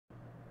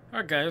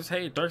Alright guys,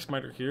 hey,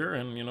 Darksmiter here,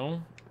 and you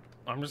know,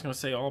 I'm just gonna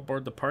say all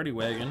aboard the party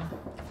wagon.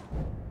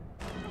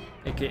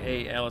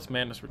 AKA Alice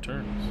Madness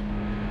Returns.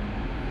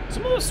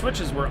 Some of those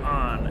switches were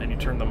on, and you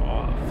turned them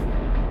off.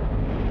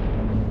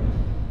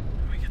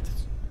 We get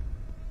this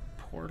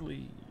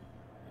poorly...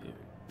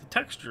 The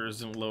texture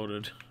isn't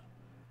loaded.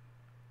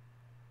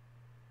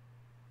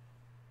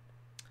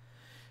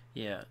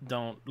 Yeah,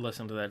 don't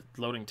listen to that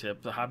loading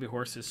tip. The hobby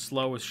horse is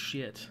slow as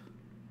shit.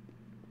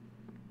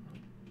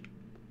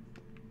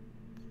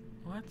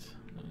 What?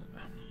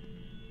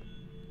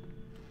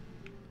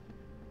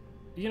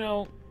 You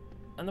know,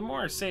 and the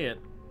more I say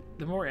it,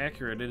 the more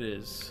accurate it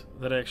is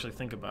that I actually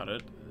think about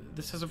it.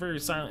 This has a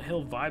very Silent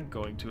Hill vibe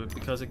going to it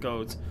because it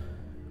goes,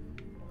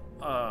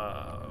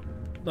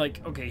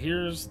 like, okay,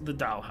 here's the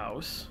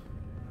dollhouse.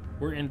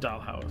 We're in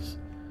dollhouse.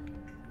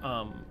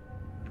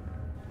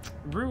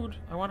 Rude.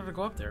 I wanted to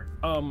go up there.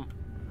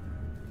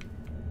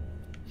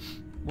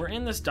 We're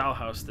in this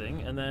dollhouse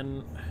thing, and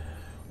then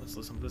let's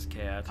listen to this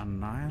cat.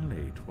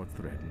 Annihilate what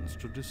threatens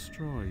to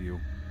destroy you.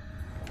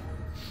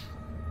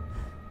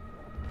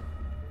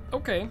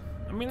 Okay.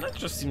 I mean, that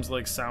just seems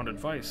like sound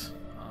advice.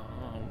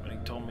 And he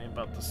told me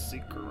about the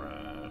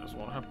secret. Is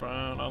what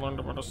happened. I learned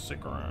about a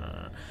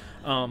secret.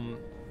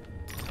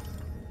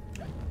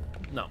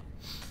 No.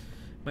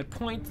 My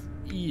point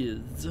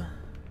is,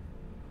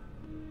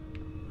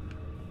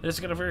 it's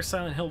got a very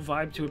Silent Hill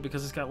vibe to it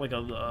because it's got like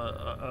a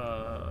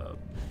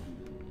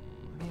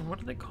man, what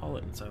did they call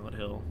it in Silent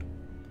Hill?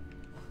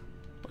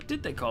 What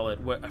did they call it?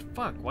 What?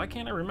 Fuck, why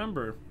can't I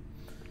remember?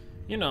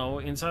 You know,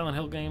 in Silent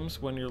Hill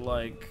games, when you're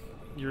like,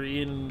 you're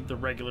in the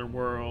regular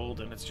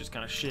world and it's just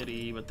kind of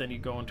shitty, but then you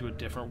go into a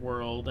different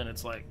world and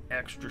it's like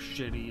extra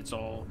shitty. It's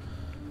all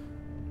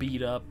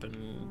beat up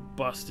and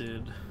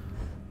busted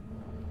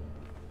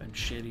and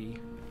shitty.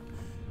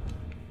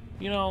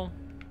 You know,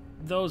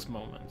 those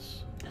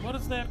moments. What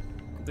is that?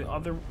 The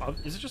other...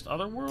 Is it just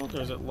Otherworld,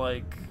 or is it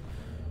like...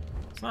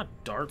 It's not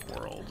Dark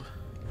World.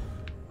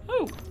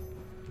 Oh!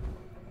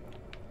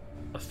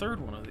 A third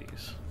one of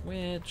these,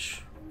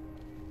 which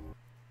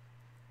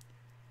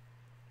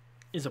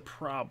is a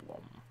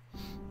problem.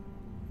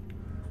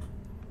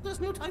 There's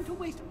no time to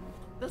waste.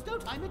 There's no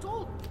time at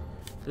all.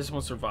 This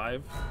one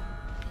survive?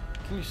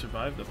 Can you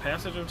survive the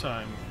passage of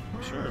time?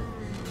 Sure.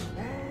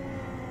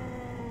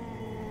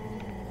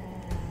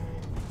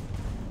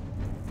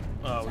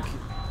 Oh, we keep...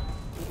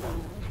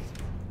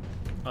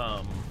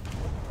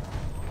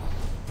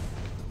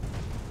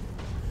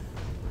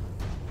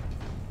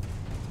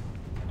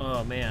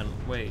 Oh man,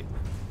 wait.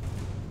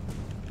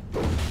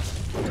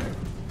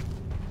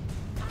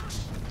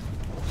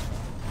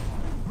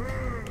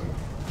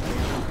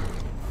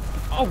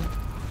 Oh!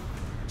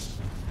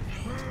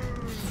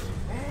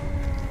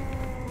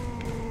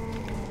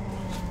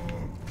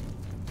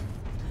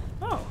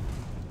 Oh.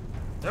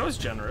 That was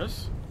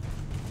generous.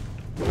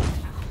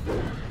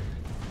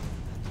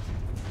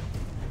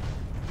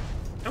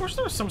 I wish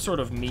there was some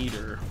sort of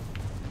meter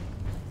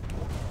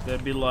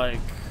that'd be like,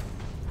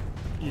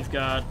 you've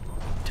got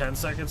 10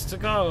 seconds to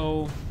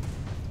go.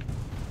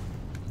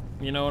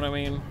 You know what I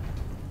mean?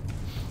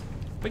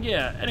 But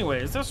yeah,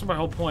 anyways, that's my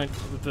whole point.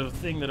 The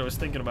thing that I was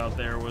thinking about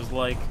there was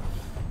like,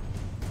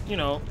 you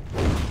know,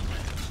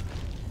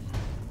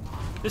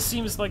 this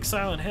seems like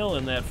Silent Hill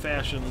in that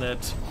fashion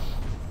that,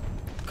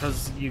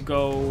 because you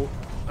go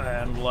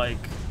and like,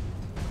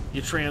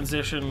 you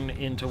transition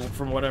into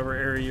from whatever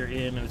area you're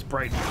in, and it's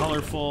bright and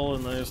colorful,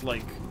 and there's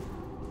like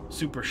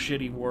super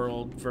shitty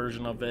world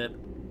version of it,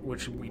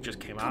 which we just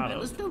came out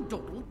of. Don't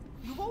dawdle.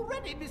 You've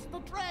already missed the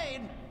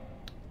train.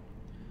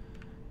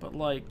 But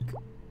like,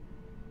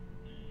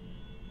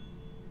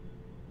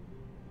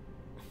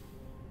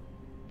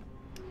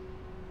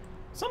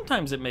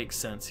 sometimes it makes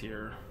sense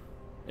here,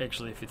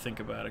 actually, if you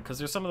think about it, because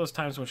there's some of those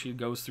times when she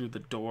goes through the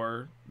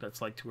door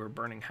that's like to her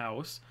burning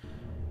house.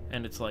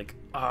 And it's like,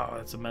 oh,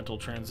 it's a mental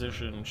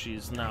transition.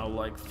 She's now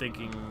like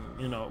thinking,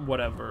 you know,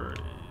 whatever.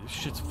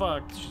 Shit's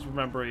fucked. She's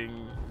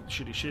remembering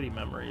shitty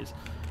memories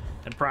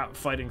and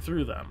fighting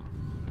through them,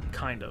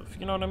 kind of.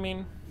 You know what I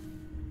mean?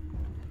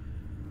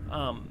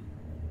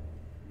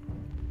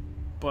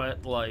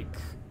 But like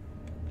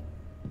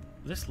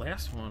this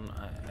last one,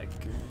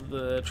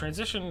 the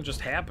transition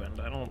just happened.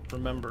 I don't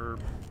remember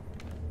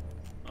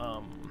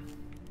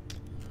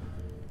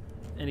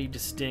any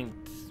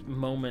distinct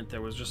moment that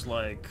was just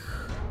like,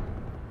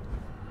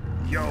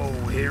 yo,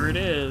 here it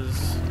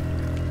is.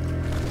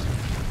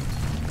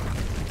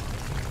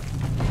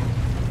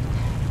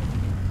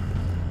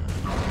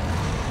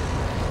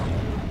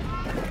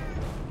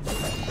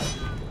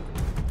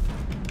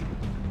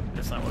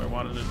 That's not what I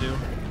wanted to do.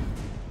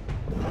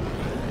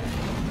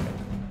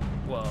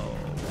 Whoa.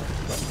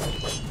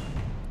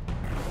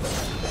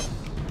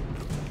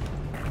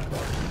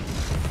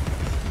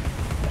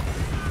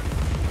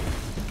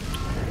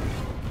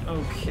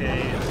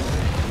 Okay.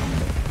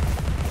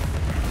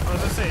 I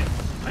was gonna say,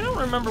 I don't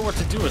remember what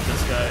to do with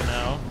this guy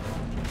now.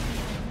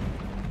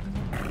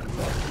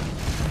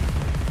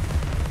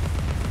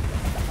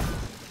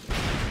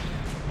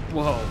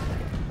 Whoa.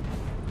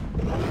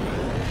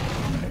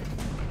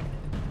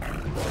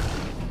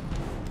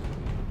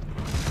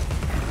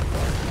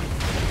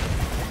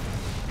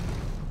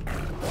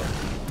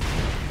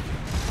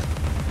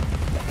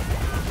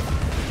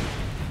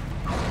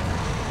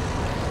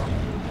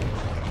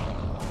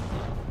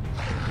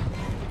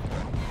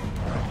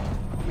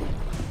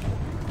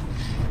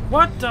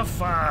 What the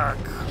fuck?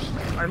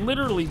 I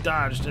literally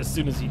dodged as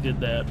soon as he did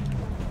that.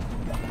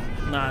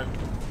 Not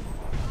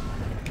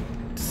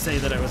to say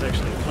that I was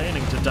actually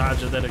planning to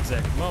dodge at that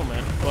exact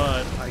moment,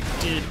 but I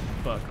did,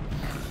 fuck,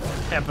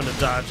 happen to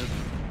dodge it.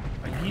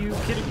 Are you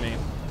kidding me?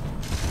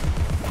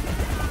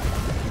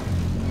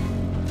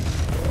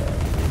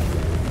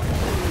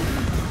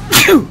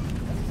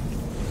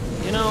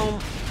 You know,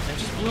 I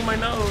just blew my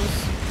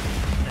nose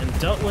and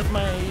dealt with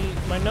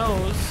my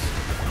nose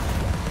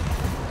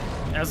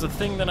as a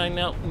thing that I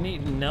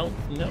needed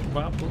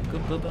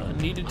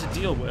to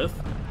deal with.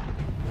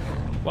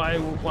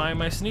 Why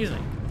am I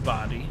sneezing?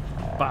 Body.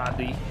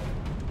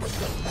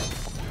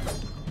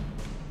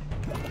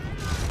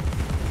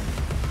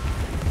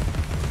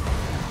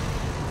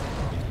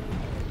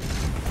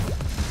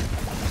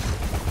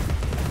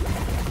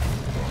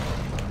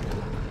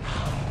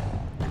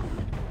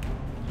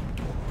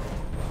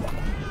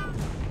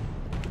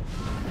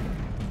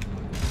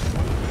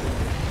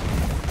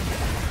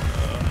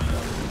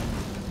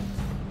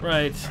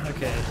 Right,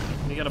 okay.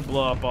 You gotta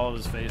blow up all of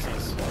his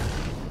faces.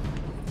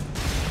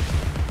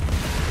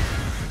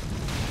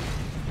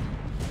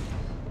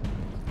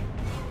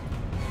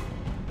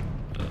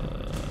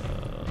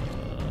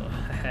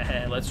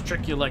 Let's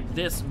trick you like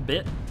this,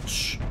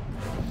 bitch.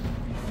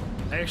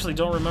 I actually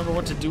don't remember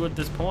what to do at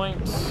this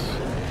point.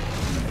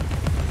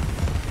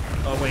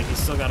 Oh wait, he's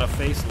still got a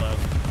face left.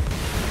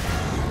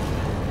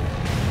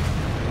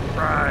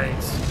 Right.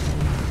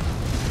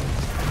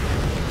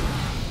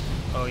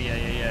 Oh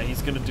yeah,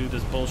 he's gonna do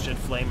this bullshit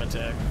flame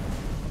attack.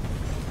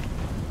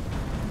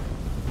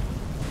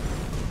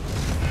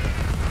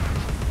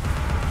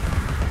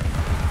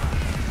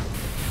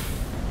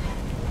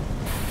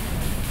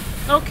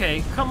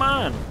 Okay, come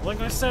on.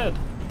 Like I said,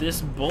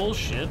 this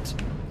bullshit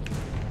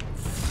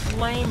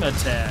flame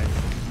attack.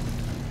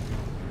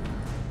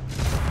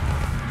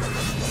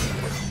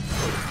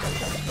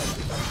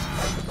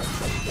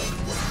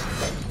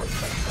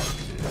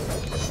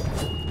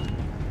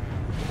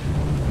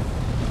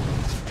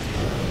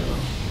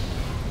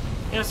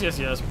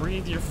 Yes.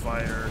 Breathe your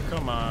fire.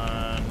 Come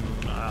on.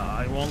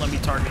 I won't let me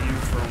target you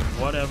for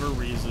whatever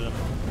reason.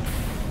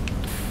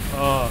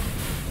 Oh.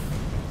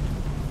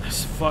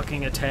 This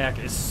fucking attack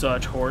is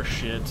such horse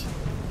shit.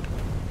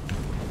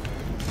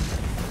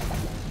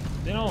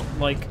 They don't,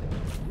 like...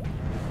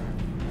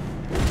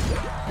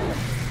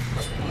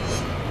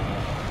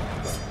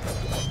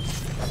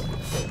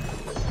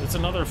 It's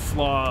another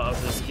flaw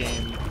of this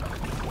game.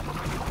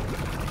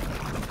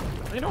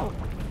 They don't...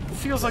 It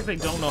feels like they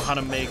don't know how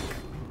to make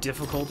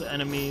difficult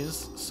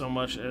enemies so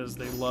much as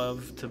they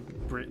love to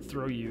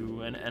throw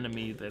you an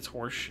enemy that's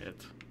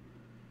horseshit.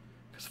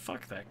 Because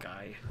fuck that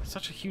guy.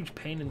 Such a huge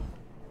pain in...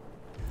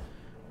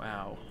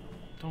 Wow.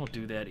 Don't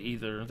do that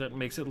either. That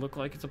makes it look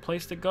like it's a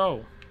place to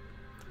go.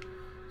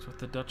 It's with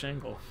the Dutch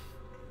angle.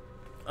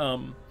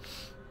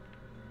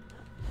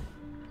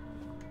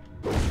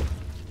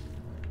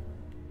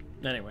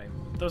 Anyway,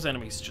 those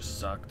enemies just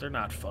suck. They're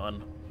not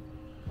fun.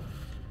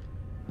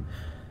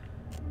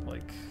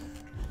 Like...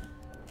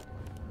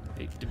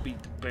 Hate to be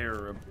the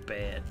bearer of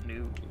bad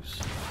news.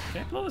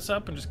 Can I blow this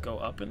up and just go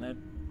up in that?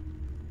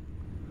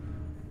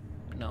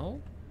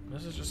 No?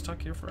 This is just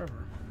stuck here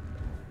forever.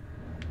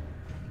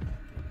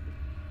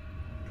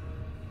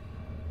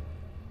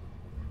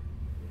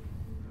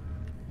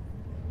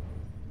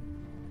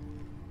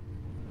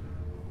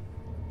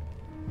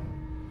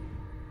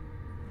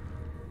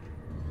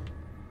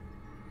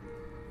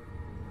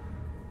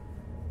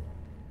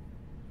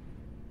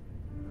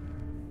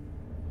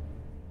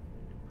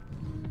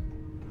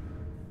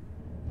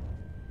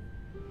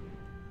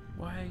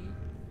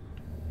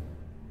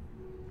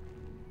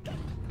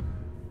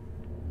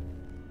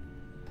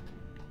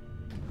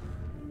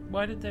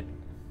 Why did that...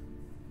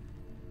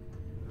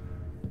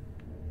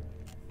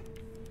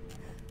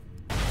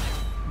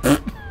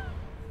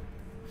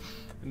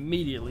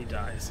 Immediately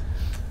dies.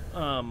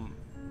 Wow.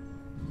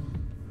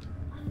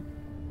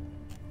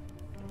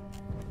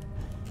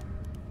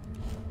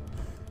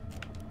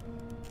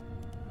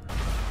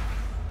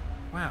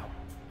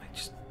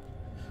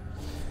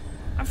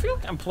 I feel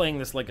like I'm playing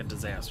this like a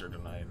disaster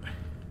tonight.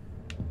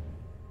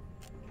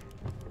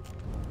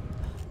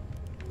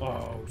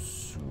 Oh,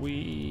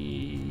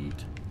 sweet.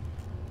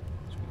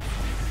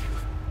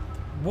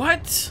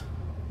 What?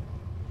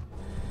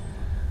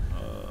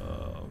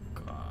 Oh,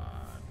 god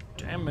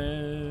damn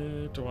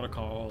it. I want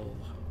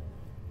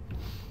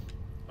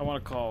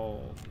to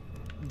call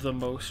the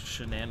most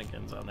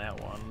shenanigans on that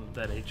one,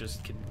 that it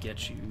just can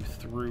get you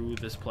through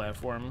this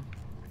platform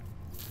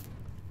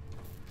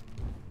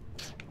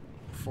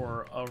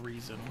for a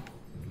reason.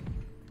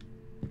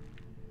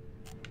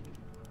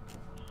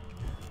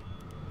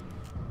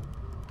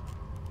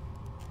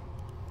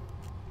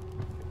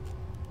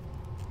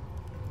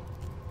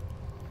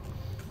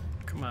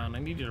 Come on, I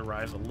need you to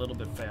rise a little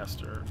bit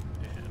faster,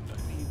 and I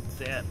need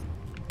that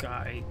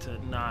guy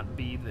to not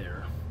be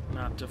there,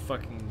 not to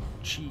fucking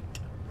cheat.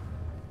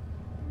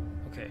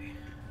 Okay.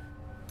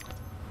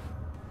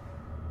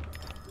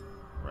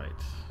 Right.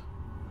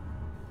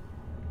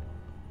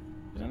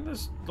 Isn't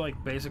this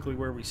like basically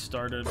where we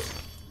started? Are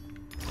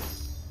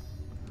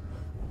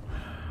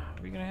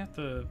we gonna have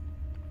to?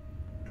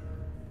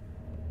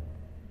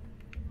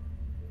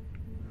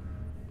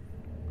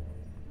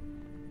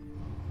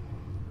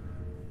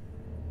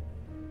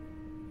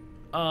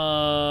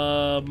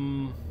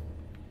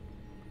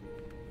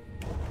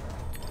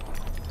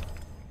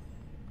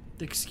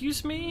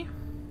 Excuse me?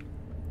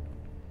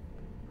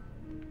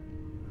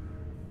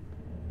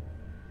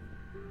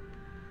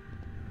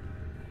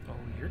 Oh,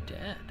 you're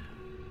dead.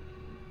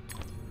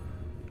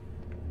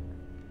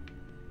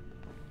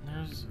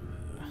 There's...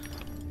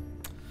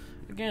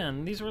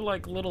 Again, these were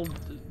like little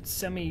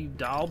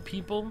semi-doll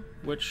people,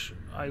 which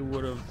I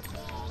would have...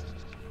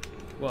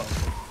 Whoa.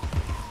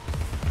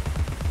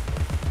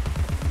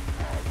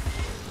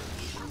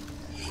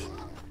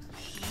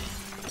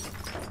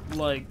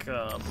 Like,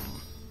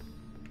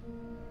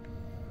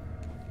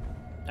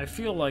 I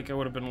feel like I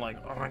would have been like,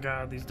 oh my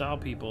god, these doll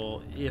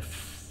people,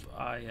 if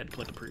I had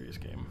played the previous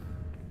game.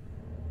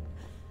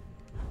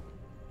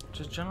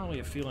 Just generally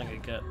a feeling I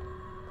get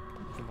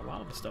from a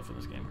lot of the stuff in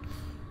this game.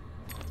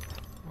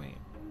 Wait,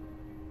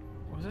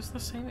 was this the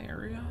same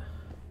area?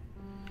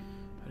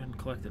 I didn't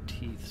collect the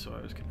teeth, so I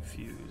was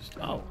confused.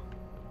 Oh,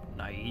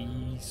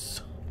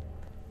 nice.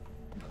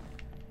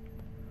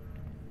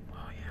 Oh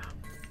yeah.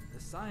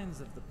 The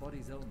signs of the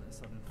body's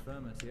illness or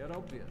infirmity are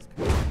obvious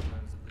compared to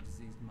those of the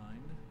diseased mind.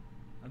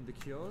 And the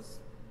cures?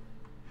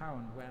 How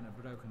and when a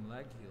broken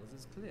leg heals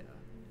is clear.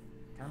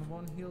 Can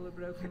one heal a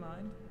broken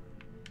mind?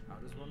 How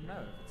does one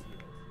know if it's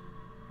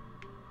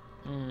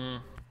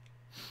healed?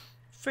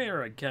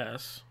 Fair, I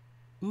guess.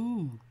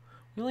 Ooh,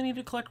 we only need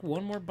to collect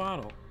one more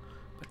bottle.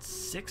 But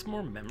 6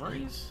 more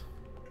memories?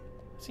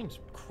 Seems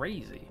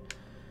crazy.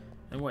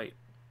 And wait,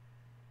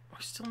 we're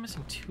still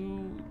missing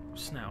 2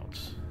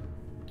 snouts.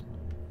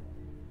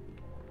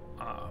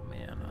 Oh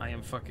man, I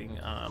am fucking,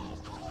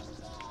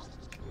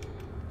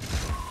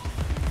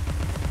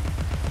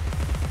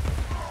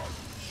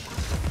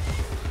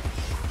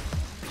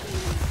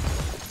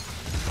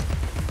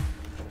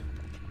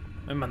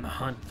 I'm on the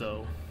hunt,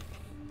 though.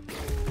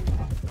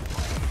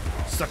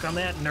 Suck on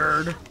that,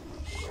 nerd!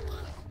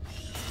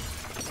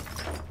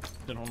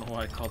 I don't know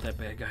why I called that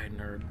bad guy a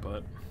nerd,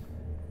 but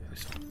it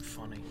was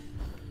funny.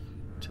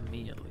 To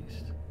me, at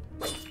least.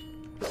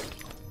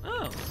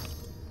 Oh!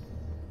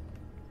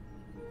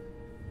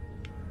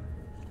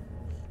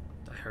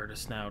 I heard a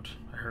snout.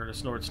 I heard a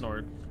snort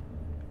snort.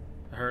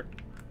 I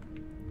heard...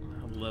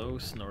 Hello,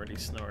 snorty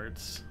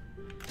snorts.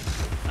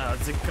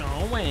 How's it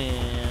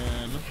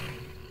going?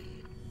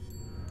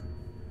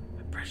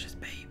 Precious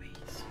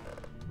babies.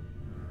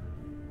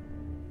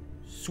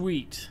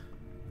 Sweet.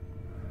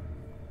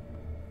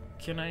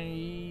 Can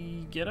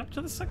I get up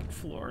to the 2nd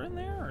floor in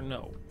there, or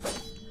no?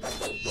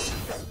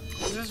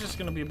 This is just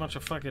gonna be a bunch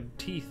of fucking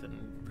teeth,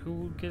 and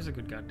who gives a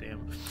good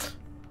goddamn?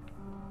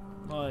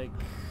 Like...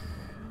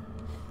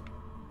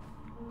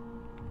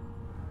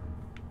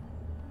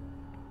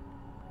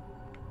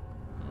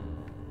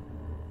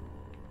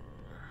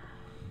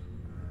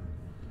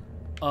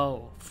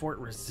 Oh, Fort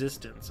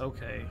Resistance.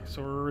 Okay,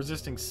 so we're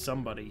resisting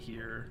somebody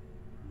here.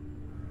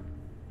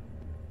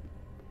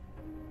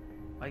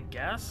 I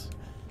guess?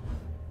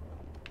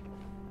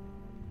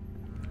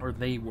 Or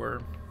they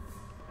were.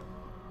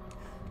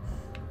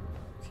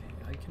 Okay,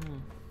 I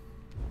can...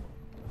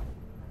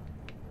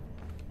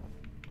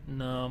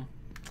 No.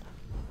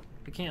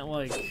 I can't,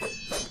 like...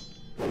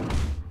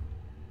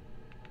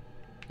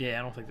 Yeah,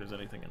 I don't think there's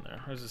anything in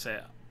there. I was gonna say,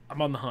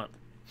 I'm on the hunt.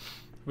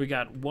 We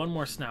got 1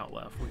 more snout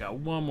left. We got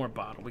 1 more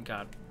bottle. We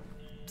got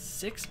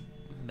 6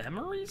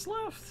 memories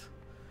left?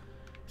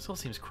 Still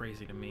seems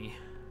crazy to me.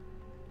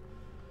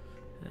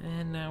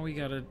 And now we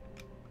gotta...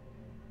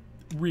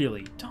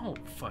 Really,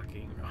 don't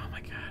fucking... Oh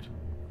my god.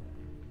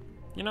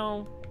 You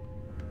know,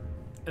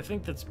 I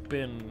think that's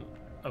been,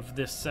 of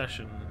this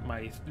session,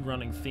 my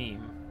running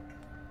theme,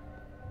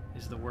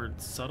 is the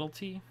word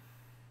subtlety,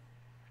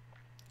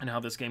 and how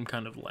this game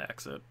kind of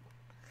lacks it.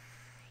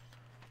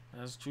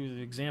 As to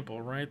the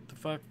example right the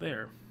fuck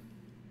there.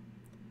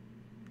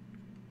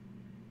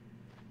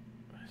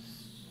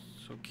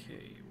 It's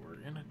okay, we're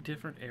in a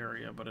different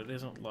area, but it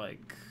isn't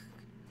like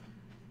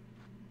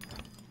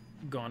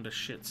gone to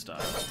shit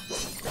style. Oh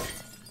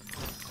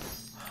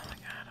my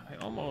god, I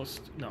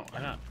almost, no,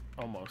 not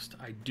almost,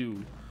 I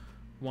do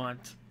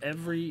want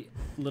every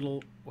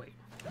little, wait.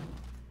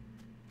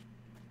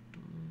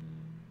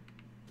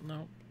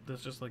 No,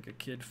 that's just like a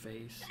kid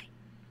face.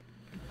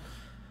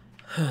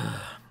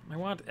 I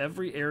want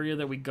every area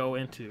that we go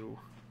into.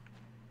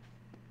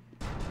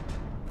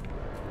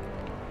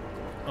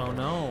 Oh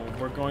no,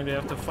 we're going to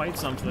have to fight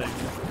something.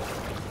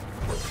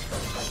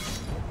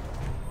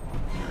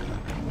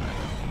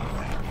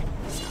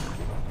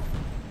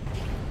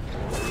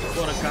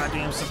 What a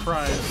goddamn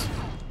surprise.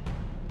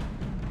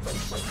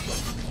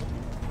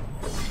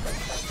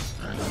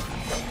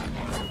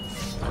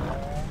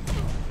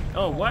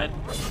 Oh, what?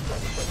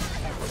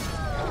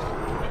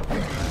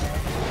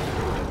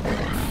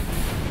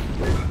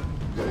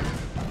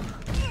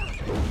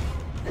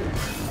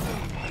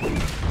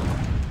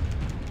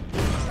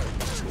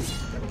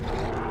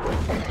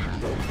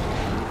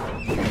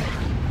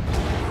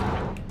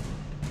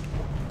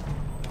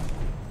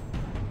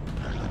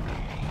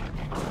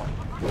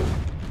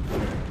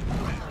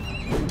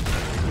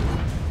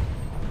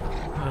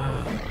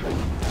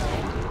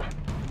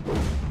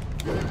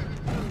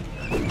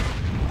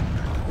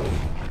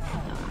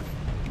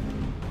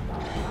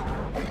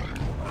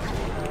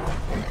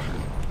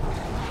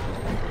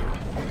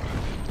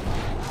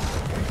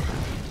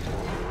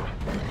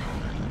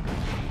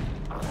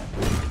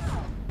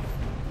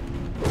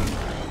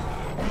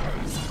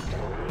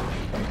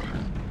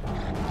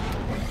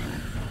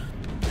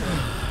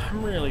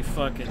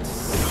 fucking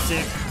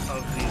sick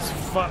of these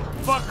fuck.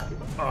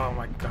 Oh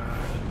my god.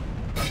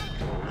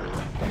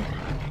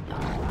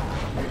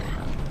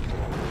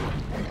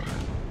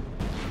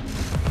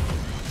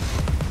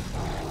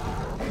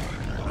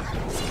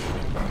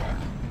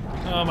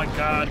 Oh my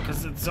god,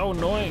 because it's so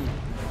annoying.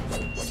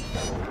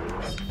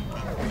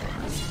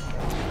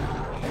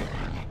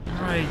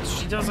 Right,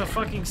 she does a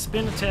fucking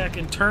spin attack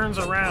and turns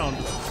around.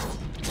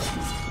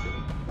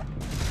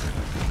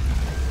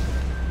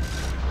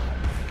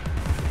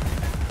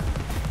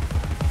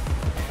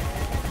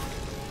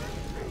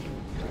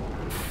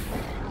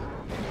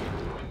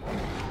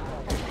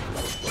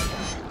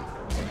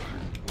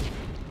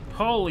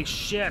 Holy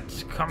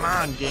shit, come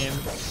on, game.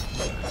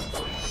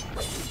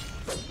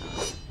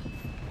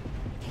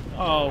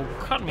 Oh,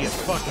 cut me a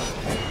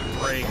fucking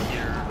break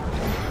here.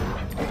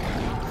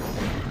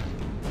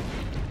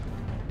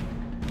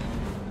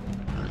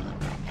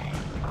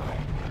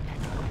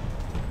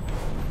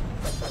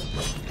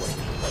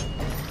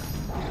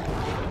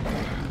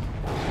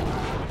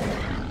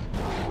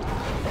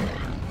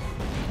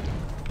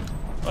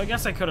 Well, I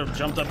guess I could have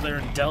jumped up there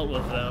and dealt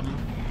with them.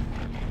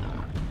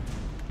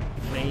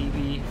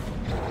 Maybe.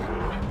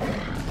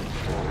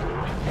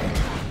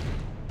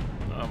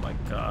 Oh my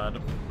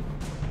god.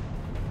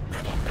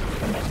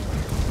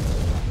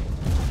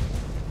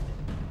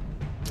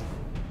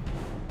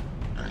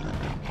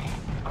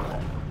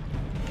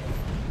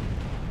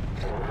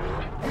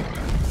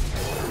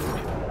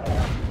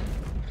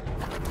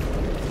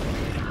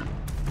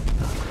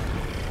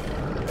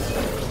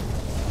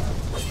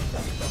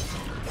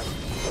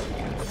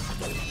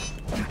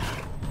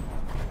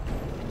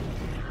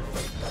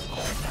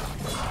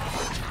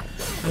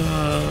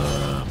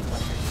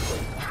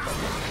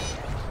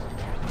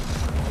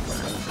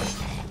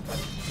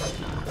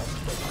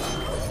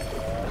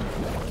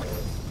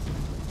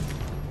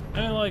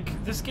 And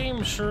like, this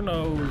game sure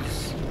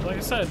knows, like I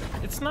said,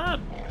 it's not...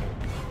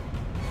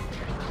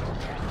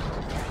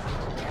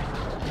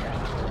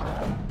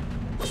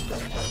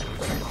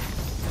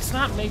 It's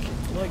not making,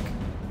 like,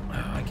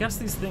 I guess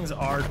these things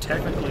are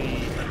technically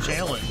a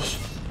challenge.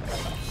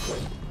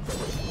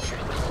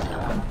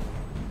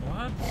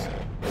 What?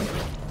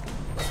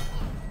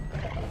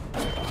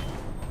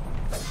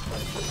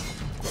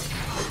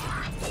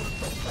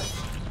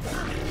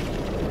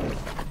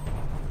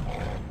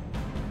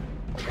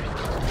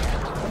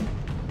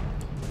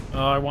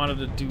 Oh, I wanted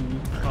to do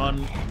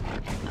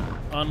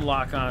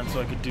unlock on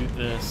so I could do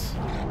this.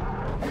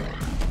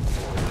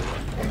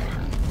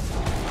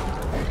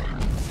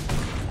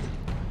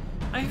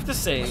 I have to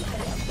say,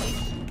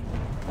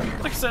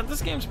 like I said,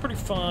 this game's pretty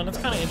fun. It's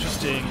kind of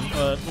interesting,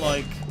 but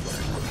like,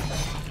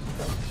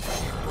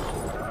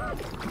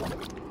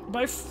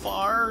 by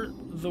far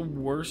the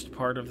worst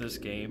part of this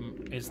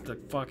game is the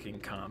fucking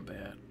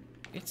combat.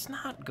 It's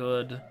not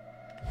good.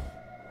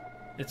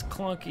 It's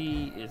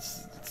clunky.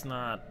 It's just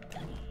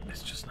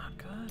not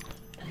good.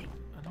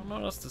 I don't know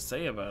what else to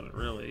say about it,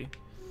 really.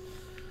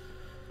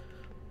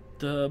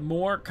 The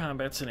more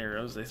combat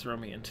scenarios they throw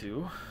me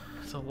into,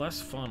 the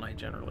less fun I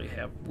generally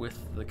have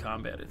with the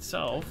combat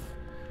itself.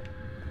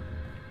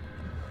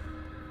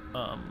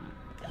 I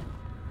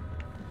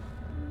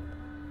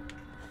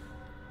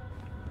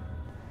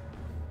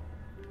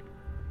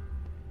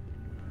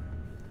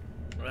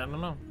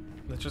don't know.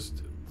 It's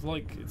just,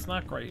 like, it's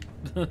not great.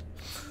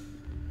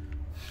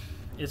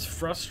 It's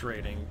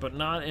frustrating, but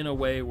not in a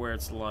way where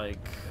it's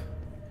like,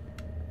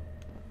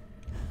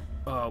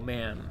 oh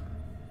man,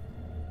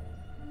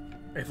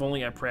 if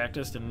only I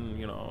practiced and,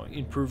 you know,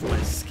 improved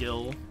my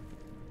skill,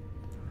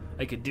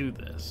 I could do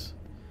this.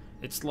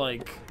 It's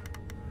like,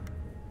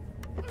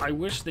 I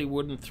wish they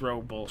wouldn't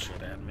throw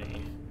bullshit at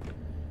me.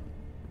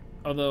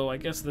 Although, I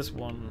guess this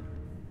one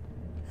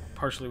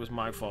partially was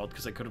my fault,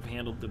 because I could have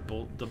handled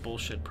the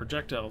bullshit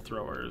projectile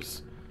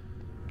throwers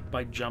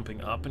by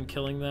jumping up and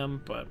killing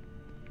them, but...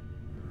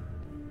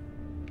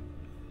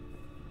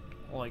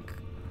 like,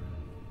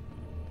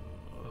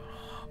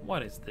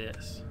 what is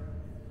this?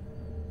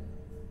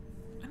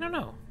 I don't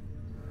know.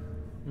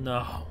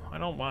 No, I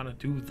don't want to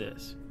do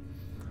this.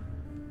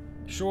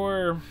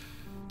 Sure,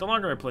 the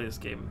longer I play this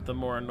game, the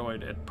more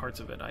annoyed at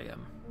parts of it I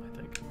am, I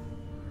think.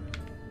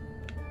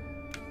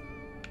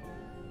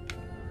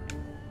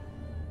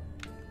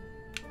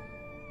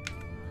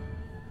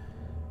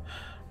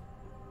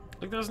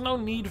 Like, there's no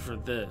need for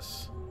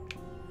this.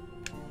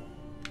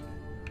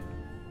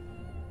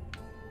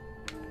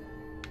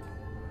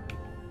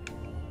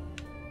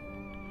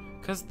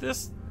 Because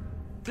this...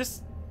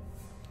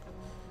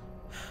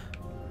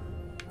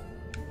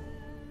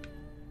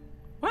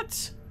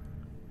 What?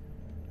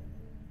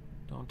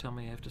 Don't tell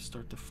me I have to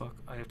start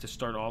I have to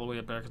start all the way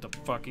back at the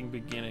fucking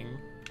beginning.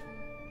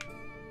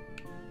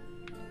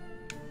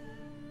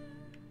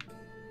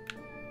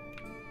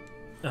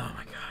 Oh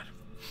my god.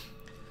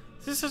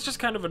 This is just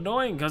kind of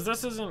annoying, because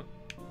this isn't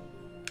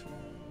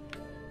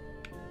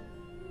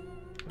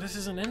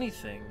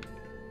anything.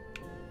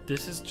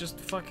 This is just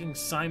fucking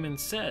Simon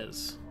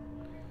Says.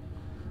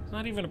 It's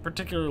not even a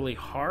particularly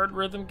hard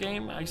rhythm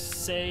game. I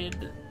say it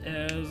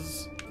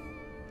as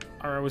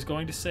Or I was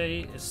going to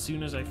say, as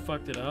soon as I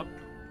fucked it up.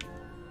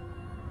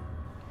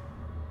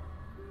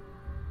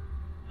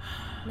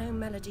 No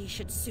melody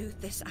should soothe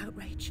this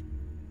outrage.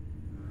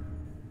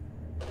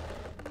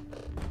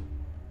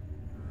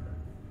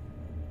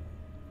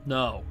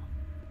 No.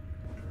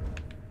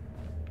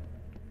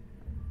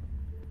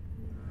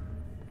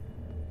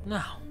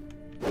 No.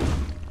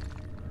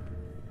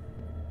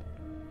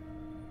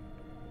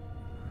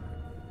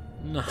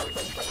 No.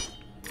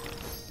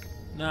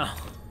 No.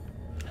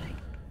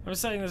 I'm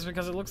saying this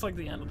because it looks like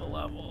the end of the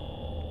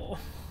level.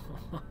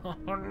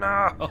 Oh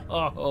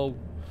no!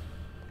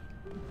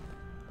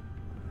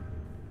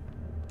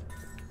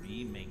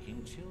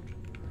 Remaking children.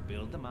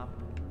 Build them up,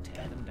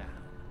 tear them down,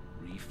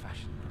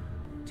 refashion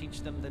them.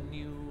 Teach them the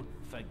new,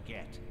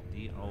 forget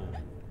the old.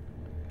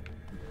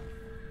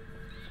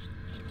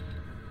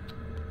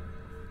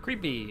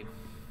 Creepy.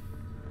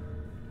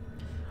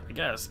 I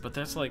guess, but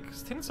that's like,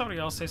 didn't somebody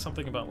else say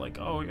something about like,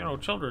 oh, you know,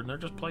 children, they're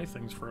just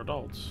playthings for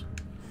adults?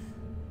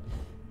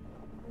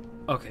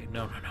 Okay,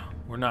 no.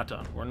 We're not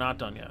done. We're not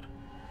done yet.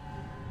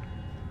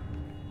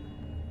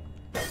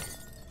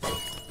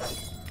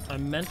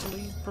 I'm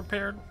mentally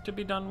prepared to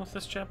be done with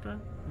this chapter,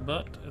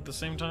 but at the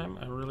same time,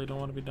 I really don't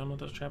want to be done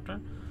with this chapter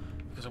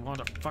because I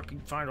want to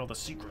fucking find all the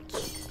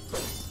secrets.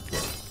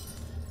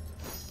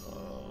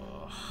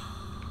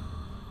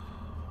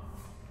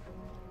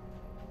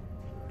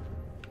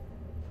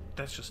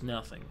 That's just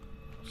nothing.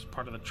 It's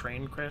part of the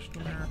train crashed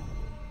in there.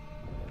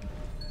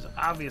 There's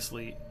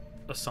obviously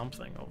a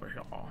something over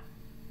here.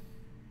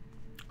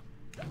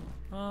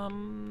 You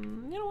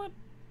know what?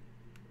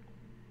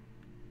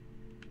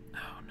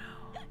 Oh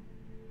no.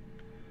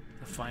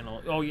 The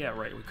final. Oh yeah,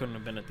 right. We couldn't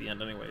have been at the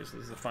end anyways.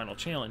 This is the final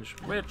challenge,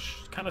 which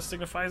kind of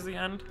signifies the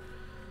end.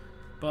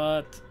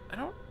 But I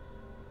don't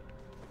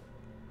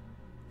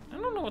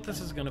know what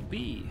this is gonna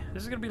be.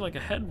 This is gonna be like a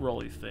head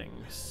rolly thing.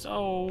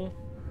 So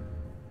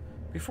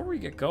before we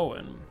get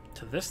going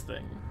to this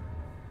thing,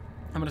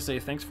 I'm gonna say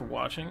thanks for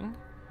watching.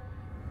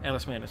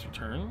 Alice Madness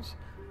returns,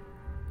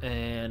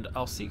 and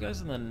I'll see you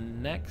guys in the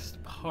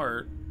next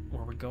part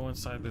where we go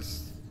inside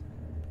this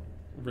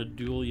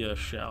Redulia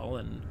shell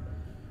and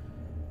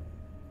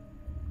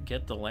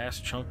get the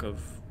last chunk of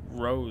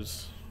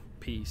Rose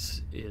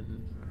piece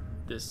in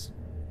this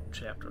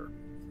chapter.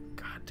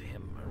 God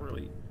damn, I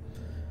really...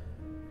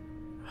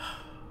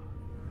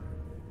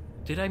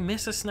 Did I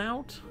miss a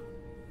snout?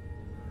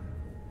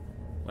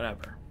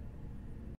 Whatever.